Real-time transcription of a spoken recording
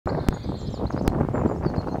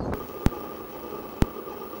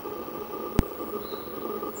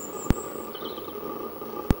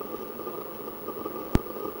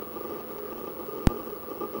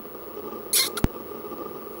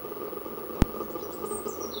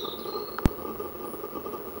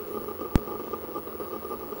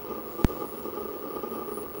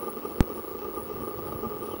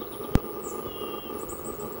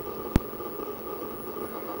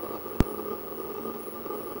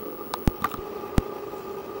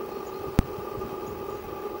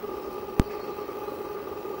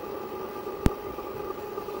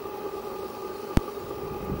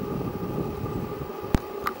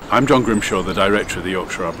I'm John Grimshaw, the Director of the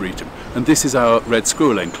Yorkshire Arboretum, and this is our Red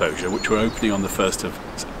Squirrel enclosure, which we're opening on the 1st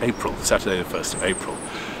of April, Saturday the 1st of April.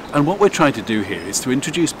 And what we're trying to do here is to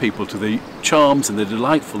introduce people to the charms and the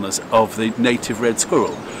delightfulness of the native red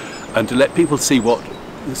squirrel, and to let people see what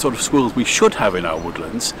the sort of squirrels we should have in our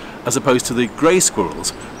woodlands, as opposed to the grey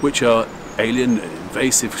squirrels, which are alien,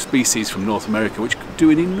 invasive species from North America, which do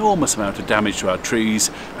an enormous amount of damage to our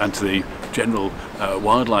trees and to the general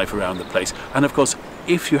wildlife around the place. And of course,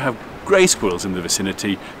 if you have grey squirrels in the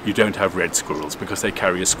vicinity, you don't have red squirrels, because they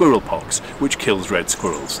carry a squirrel pox, which kills red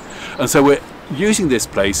squirrels. And so we're using this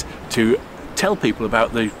place to tell people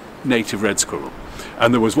about the native red squirrel.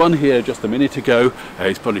 And there was one here just a minute ago.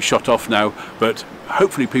 He's probably shot off now, but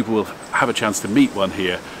hopefully people will have a chance to meet one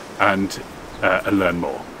here and learn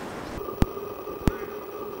more.